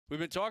We've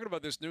been talking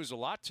about this news a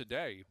lot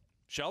today.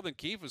 Sheldon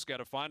Keefe has got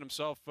to find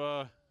himself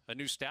a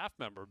new staff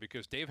member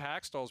because Dave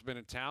Hakstol's been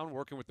in town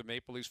working with the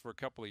Maple Leafs for a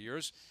couple of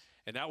years,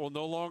 and that will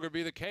no longer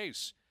be the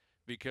case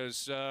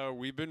because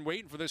we've been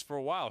waiting for this for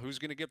a while. Who's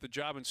going to get the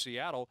job in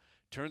Seattle?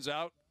 Turns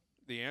out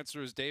the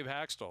answer is Dave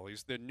Hakstol.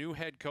 He's the new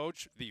head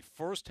coach, the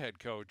first head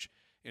coach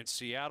in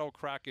Seattle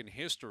Kraken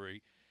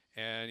history,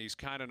 and he's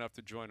kind enough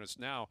to join us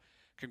now.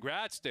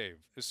 Congrats, Dave.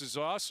 This is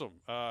awesome.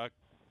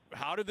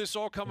 How did this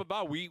all come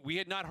about? We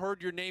had not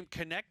heard your name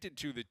connected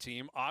to the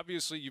team.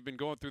 Obviously, you've been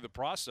going through the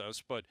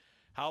process, but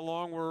how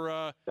long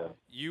were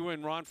you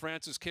and Ron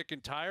Francis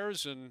kicking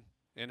tires, and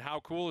how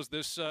cool is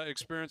this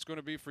experience going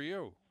to be for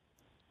you?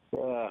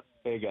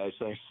 Hey, guys.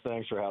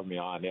 Thanks for having me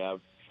on. Yeah,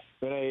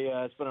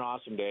 it's been an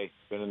awesome day.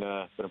 It's been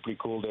a pretty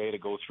cool day to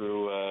go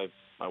through.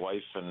 My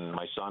wife and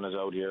my son is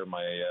out here.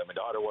 My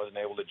daughter wasn't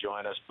able to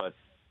join us, but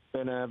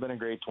been a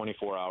great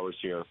 24 hours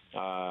here.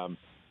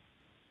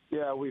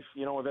 Yeah, we've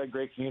had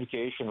great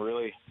communication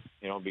really,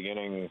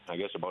 beginning I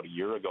guess about a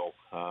year ago,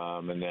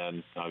 and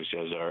then obviously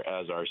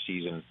as our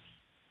season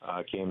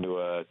came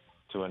to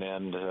an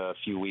end a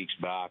few weeks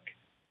back,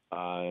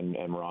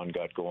 and Ron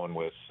got going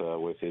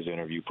with his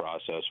interview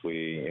process.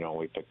 We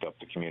picked up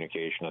the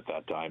communication at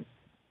that time.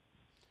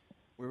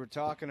 We were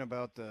talking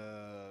about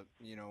the,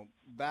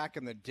 back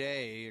in the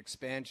day,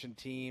 expansion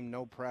team,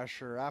 no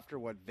pressure. After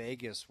what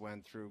Vegas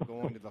went through,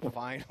 going to the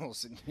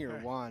finals in year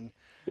one,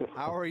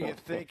 how are you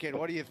thinking?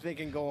 What are you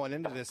thinking going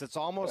into this? It's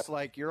almost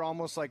like you're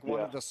one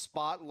of the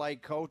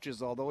spotlight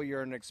coaches, although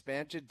you're an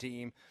expansion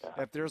team.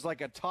 If there's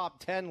like a top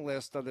 10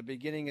 list at the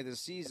beginning of the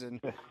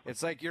season,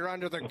 it's like you're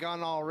under the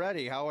gun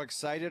already. How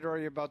excited are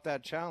you about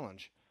that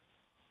challenge?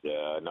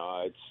 Yeah,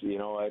 no,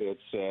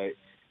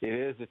 It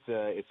is.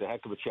 It's a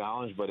heck of a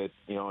challenge, but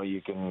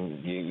you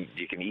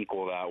can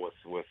equal that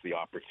with the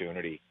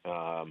opportunity.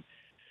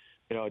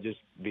 Just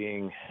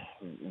being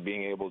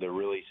able to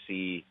really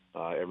see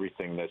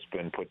everything that's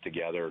been put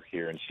together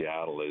here in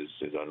Seattle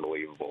is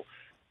unbelievable.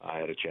 I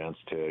had a chance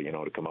to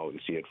come out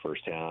and see it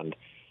firsthand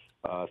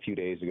a few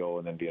days ago,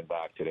 and then being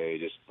back today.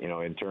 Just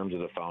in terms of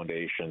the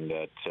foundation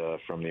that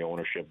from the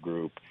ownership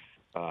group.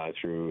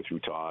 Through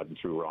Todd and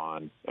through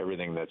Ron,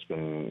 everything that's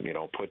been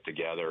put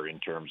together in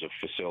terms of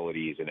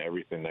facilities and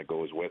everything that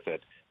goes with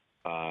it,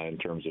 in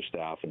terms of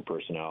staff and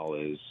personnel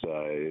is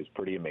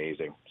pretty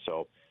amazing.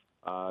 So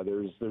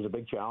there's a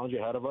big challenge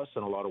ahead of us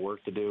and a lot of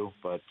work to do,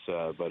 but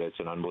it's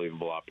an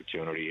unbelievable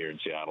opportunity here in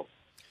Seattle.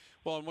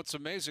 Well, and what's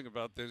amazing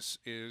about this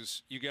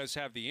is you guys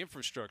have the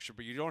infrastructure,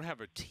 but you don't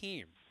have a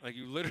team. Like,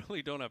 you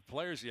literally don't have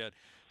players yet.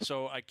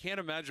 So I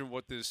can't imagine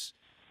what this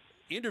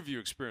interview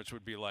experience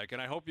would be like, and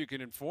I hope you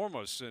can inform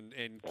us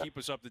and keep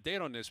us up to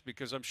date on this,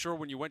 because I'm sure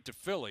when you went to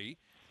Philly,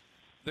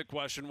 the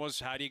question was,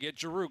 how do you get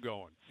Giroux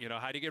going?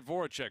 How do you get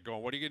Voracek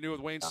going? What are you going to do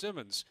with Wayne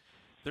Simmons?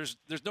 There's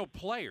no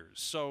players.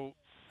 So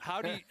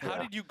how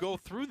did you go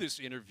through this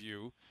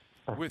interview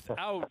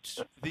without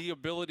the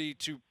ability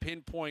to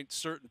pinpoint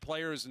certain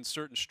players and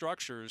certain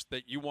structures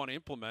that you want to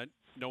implement,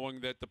 knowing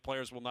that the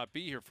players will not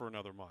be here for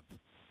another month?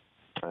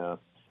 Well,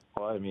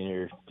 I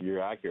mean, you're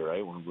accurate,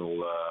 right?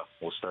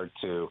 We'll start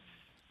to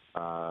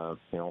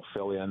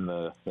fill in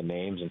the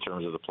names in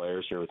terms of the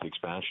players here with the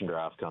expansion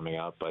draft coming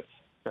up, but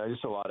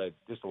just a lot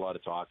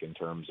of talk in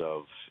terms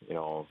of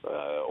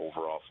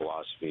overall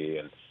philosophy,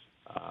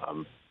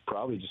 and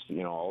probably just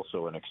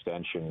also an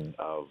extension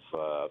of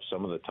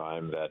some of the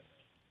time that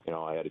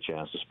I had a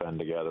chance to spend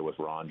together with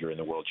Ron during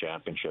the World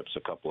Championships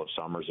a couple of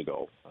summers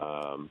ago.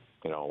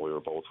 We were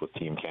both with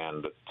Team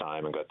Canada at the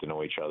time and got to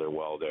know each other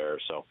well there.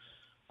 So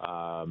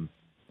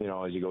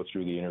as you go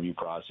through the interview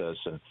process,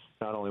 and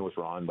not only with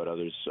Ron but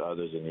others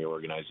in the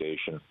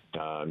organization,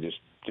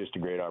 just a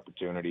great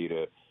opportunity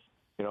to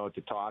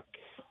talk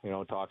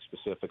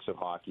specifics of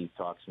hockey,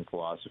 talk some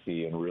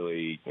philosophy, and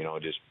really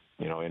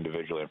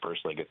individually and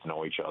personally get to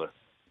know each other.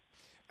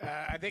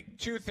 I think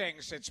two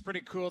things. It's pretty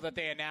cool that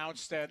they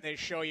announced that they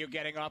show you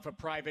getting off a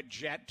private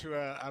jet to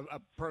a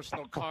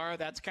personal car.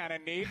 That's kind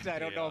of neat. I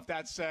don't know if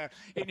that's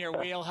in your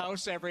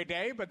wheelhouse every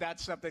day, but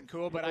that's something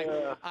cool. But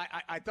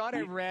I thought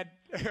I read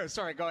 –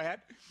 sorry, go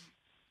ahead.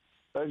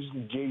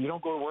 You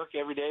don't go to work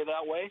every day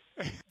that way?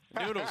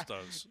 Noodles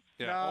does.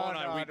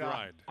 Yeah, we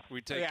grind.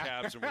 We take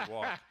cabs and we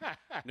walk.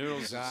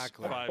 Noodles is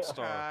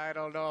 5-star. I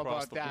don't know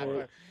about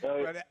that.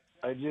 But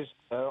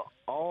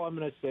all I'm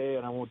going to say,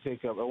 and I won't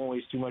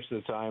waste too much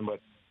of the time, but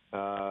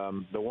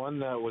the one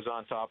that was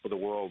on top of the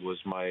world was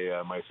my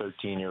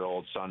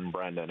 13-year-old son,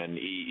 Brendan, and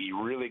he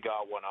really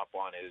got one up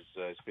on his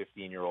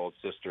 15-year-old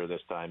sister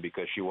this time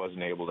because she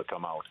wasn't able to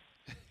come out.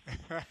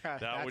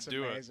 That would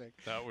do it.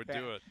 That would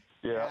do it.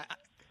 Yeah.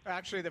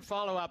 Actually, the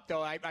follow-up,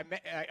 though, I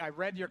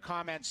read your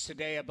comments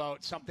today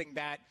about something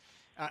that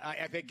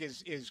I think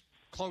is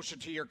closer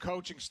to your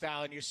coaching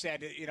style, and you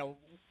said,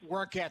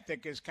 work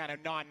ethic is kind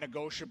of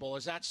non-negotiable.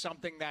 Is that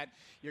something that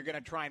you're going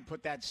to try and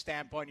put that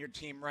stamp on your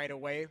team right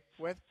away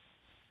with?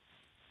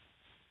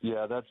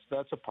 Yeah,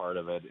 that's a part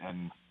of it,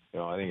 and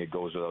I think it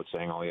goes without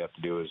saying. All you have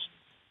to do is,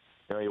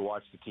 you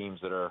watch the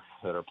teams that are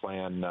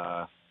playing,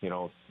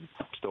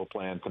 still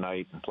playing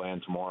tonight and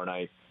playing tomorrow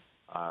night.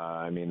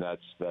 I mean,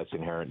 that's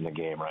inherent in the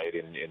game, right?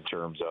 In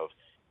terms of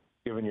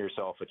giving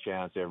yourself a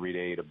chance every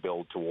day to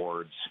build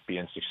towards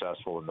being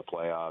successful in the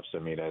playoffs. I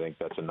mean, I think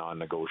that's a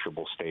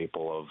non-negotiable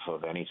staple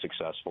of any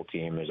successful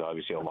team. There's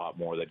obviously a lot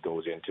more that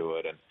goes into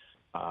it, and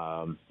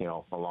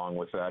along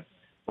with that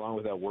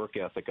work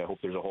ethic, I hope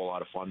there's a whole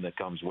lot of fun that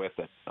comes with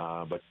it.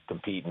 But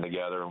competing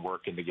together and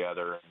working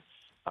together,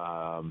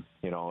 and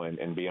being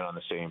on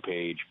the same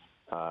page,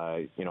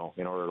 in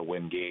order to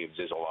win games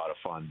is a lot of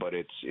fun. But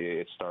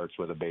it starts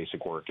with a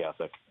basic work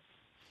ethic.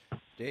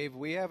 Dave,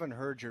 we haven't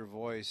heard your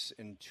voice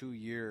in 2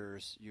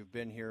 years. You've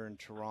been here in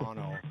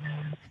Toronto.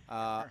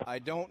 I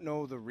don't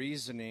know the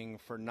reasoning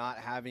for not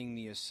having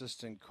the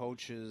assistant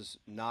coaches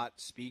not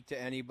speak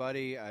to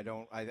anybody.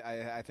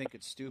 I think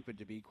it's stupid,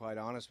 to be quite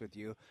honest with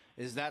you.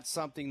 Is that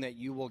something that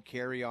you will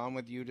carry on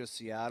with you to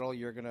Seattle?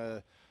 You're going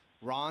to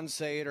Ron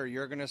say it, or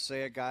you're going to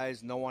say it,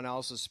 guys, no one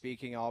else is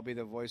speaking, I'll be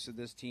the voice of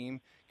this team?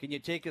 Can you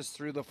take us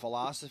through the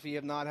philosophy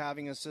of not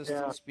having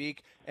assistants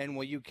speak, and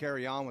will you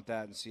carry on with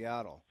that in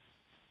Seattle?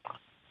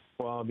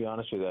 Well, I'll be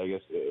honest with you. I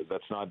guess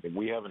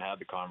we haven't had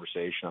the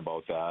conversation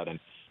about that, and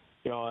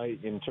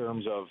in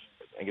terms of,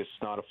 I guess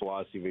it's not a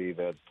philosophy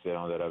that that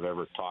I've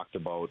ever talked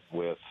about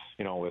with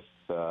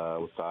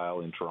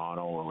Kyle in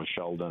Toronto, or with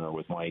Sheldon, or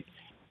with Mike.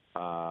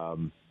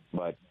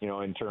 But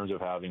in terms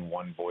of having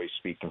one voice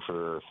speaking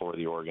for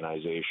the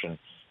organization,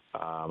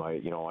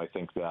 I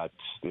think that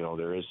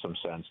there is some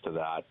sense to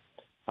that.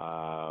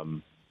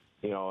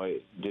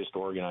 Just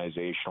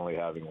organizationally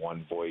having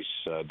one voice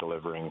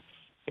delivering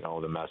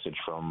the message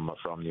from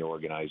the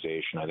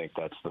organization. I think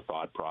that's the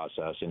thought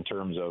process. In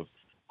terms of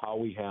how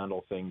we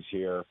handle things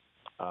here,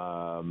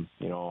 on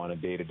a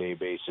day-to-day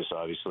basis,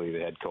 obviously the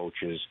head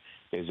coach is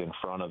in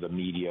front of the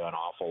media an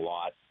awful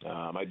lot.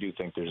 I do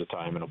think there's a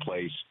time and a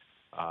place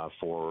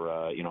for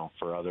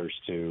others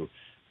to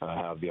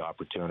have the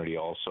opportunity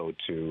also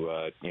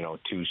to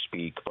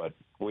speak, but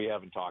we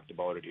haven't talked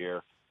about it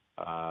here.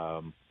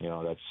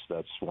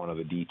 That's one of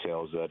the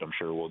details that I'm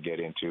sure we'll get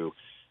into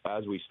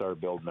as we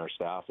start building our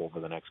staff over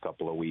the next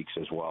couple of weeks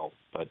as well.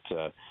 But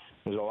there's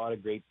a lot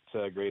of great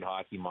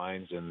hockey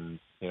minds in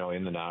the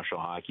National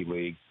Hockey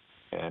League,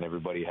 and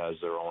everybody has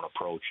their own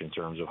approach in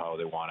terms of how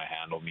they want to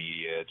handle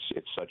media.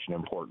 It's such an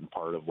important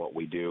part of what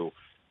we do.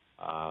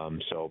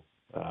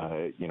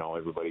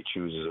 Everybody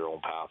chooses their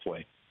own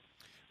pathway.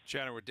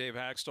 Chatting with Dave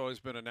Hakstol,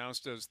 has been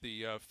announced as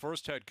the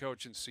first head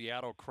coach in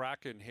Seattle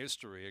Kraken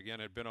history.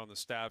 Again, had been on the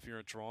staff here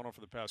in Toronto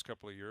for the past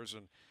couple of years,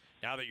 and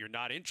now that you're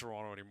not in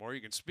Toronto anymore,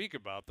 you can speak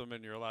about them,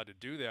 and you're allowed to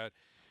do that.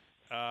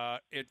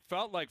 It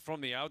felt like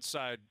from the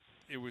outside,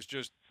 it was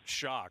just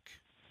shock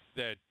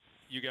that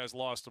you guys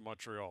lost to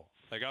Montreal.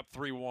 Like up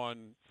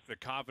 3-1, the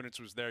confidence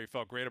was there. You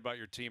felt great about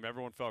your team.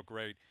 Everyone felt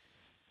great.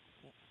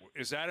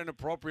 Is that an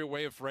appropriate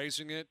way of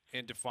phrasing it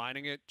and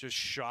defining it? Just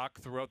shock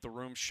throughout the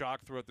room,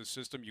 shock throughout the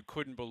system. You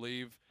couldn't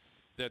believe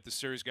that the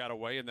series got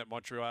away and that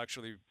Montreal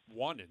actually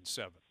won in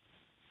 7.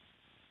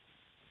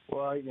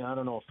 Well, I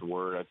don't know if the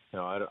word,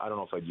 I don't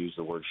know if I'd use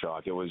the word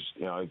shock. It was,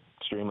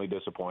 extremely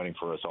disappointing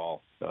for us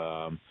all.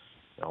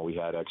 We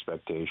had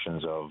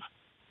expectations of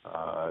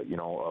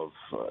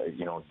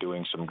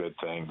doing some good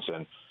things,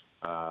 and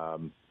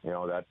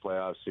that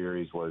playoff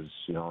series was,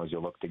 as you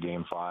look to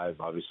Game 5,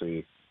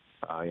 obviously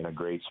in a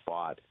great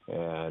spot,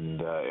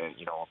 and a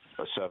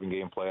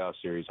 7-game playoff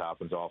series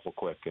happens awful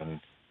quick,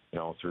 and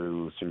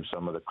through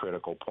some of the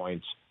critical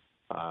points.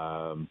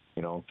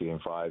 Game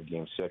 5,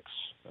 Game 6,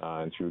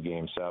 and through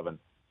Game 7,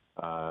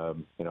 they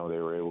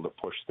were able to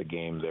push the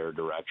game their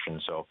direction.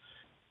 So,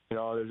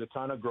 there's a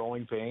ton of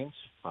growing pains.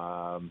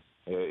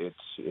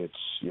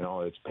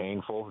 It's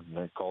painful.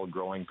 They're called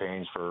growing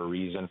pains for a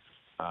reason.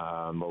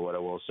 But what I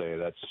will say,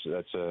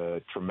 that's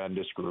a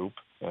tremendous group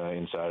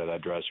inside of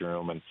that dressing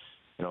room, and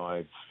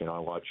I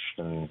watched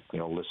and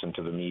listened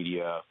to the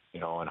media,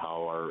 and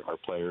how our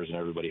players and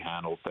everybody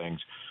handled things.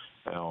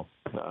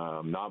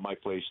 Not my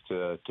place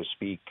to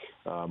speak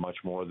much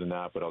more than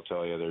that, but I'll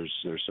tell you,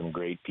 there's some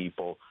great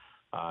people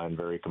and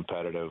very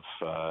competitive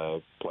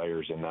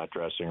players in that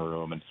dressing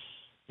room, and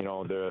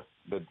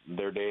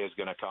their day is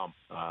going to come.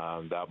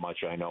 That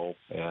much I know,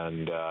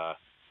 and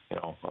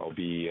I'll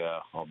be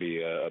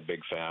a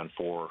big fan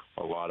for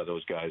a lot of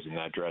those guys in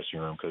that dressing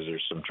room, because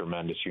there's some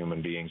tremendous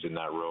human beings in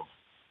that room.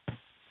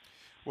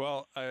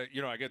 Well, I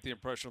get the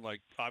impression,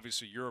 like,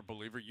 obviously you're a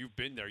believer. You've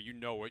been there. You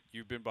know it.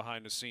 You've been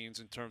behind the scenes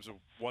in terms of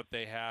what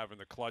they have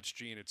and the clutch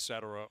gene, et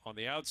cetera. On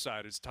the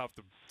outside, it's tough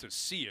to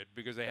see it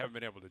because they haven't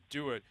been able to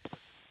do it.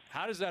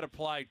 How does that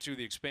apply to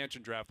the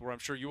expansion draft, where I'm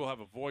sure you will have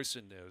a voice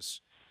in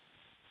this?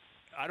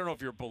 I don't know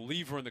if you're a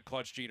believer in the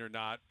clutch gene or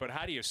not, but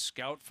how do you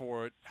scout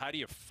for it? How do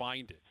you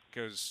find it?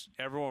 Because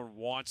everyone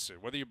wants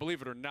it. Whether you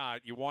believe it or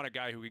not, you want a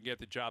guy who can get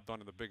the job done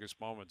in the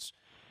biggest moments.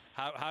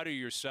 How do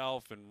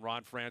yourself and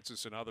Ron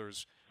Francis and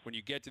others, when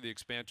you get to the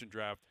expansion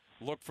draft,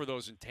 look for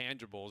those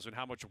intangibles, and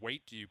how much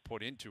weight do you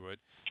put into it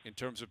in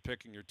terms of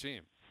picking your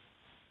team?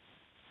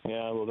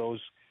 Yeah, well,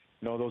 those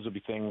will be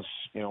things,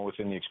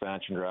 within the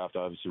expansion draft.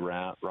 Obviously,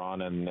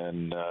 Ron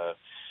and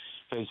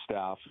his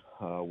staff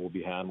will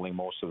be handling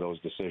most of those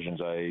decisions.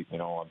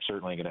 I'm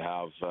certainly going to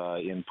have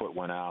input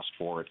when asked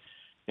for it.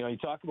 You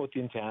talk about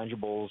the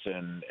intangibles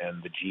and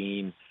the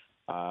gene.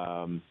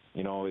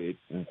 It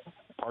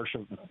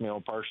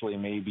partially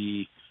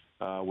maybe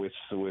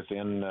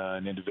within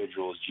an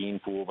individual's gene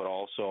pool, but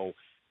also,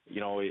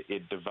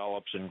 it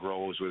develops and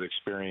grows with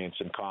experience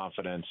and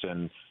confidence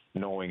and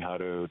knowing how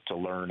to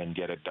learn and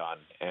get it done.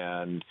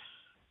 And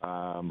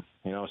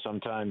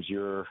sometimes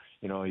your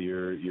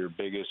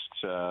biggest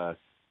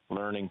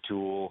learning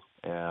tool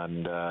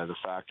and the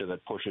factor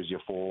that pushes you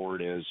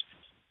forward is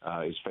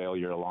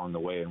failure along the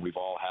way, and we've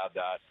all had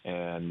that.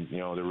 And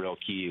the real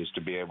key is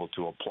to be able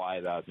to apply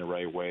that in the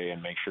right way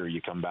and make sure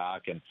you come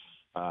back and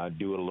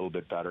do it a little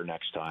bit better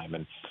next time.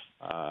 And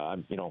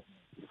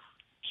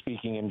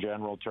speaking in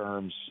general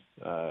terms,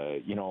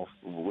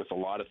 with a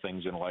lot of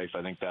things in life,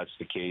 I think that's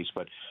the case.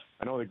 But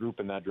I know the group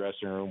in that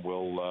dressing room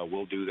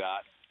will do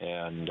that.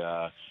 And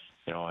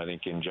I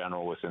think in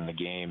general within the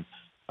game,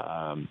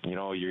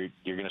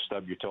 you're going to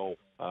stub your toe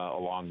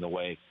along the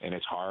way, and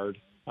it's hard.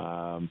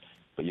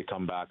 But you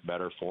come back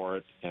better for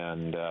it,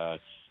 and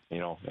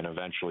and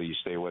eventually you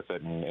stay with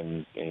it,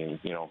 and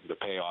the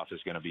payoff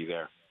is going to be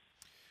there.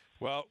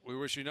 Well, we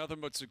wish you nothing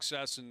but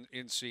success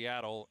in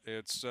Seattle.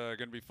 It's going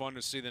to be fun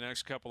to see the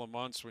next couple of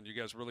months when you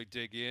guys really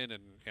dig in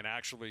and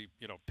actually,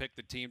 pick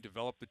the team,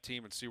 develop the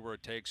team, and see where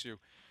it takes you.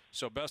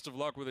 So best of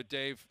luck with it,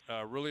 Dave.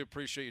 Really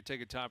appreciate you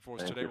taking time for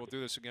us today. We'll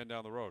do this again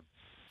down the road.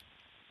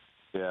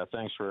 Yeah,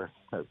 thanks for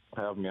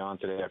having me on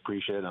today. I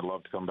appreciate it, and I'd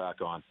love to come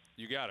back on.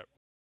 You got it.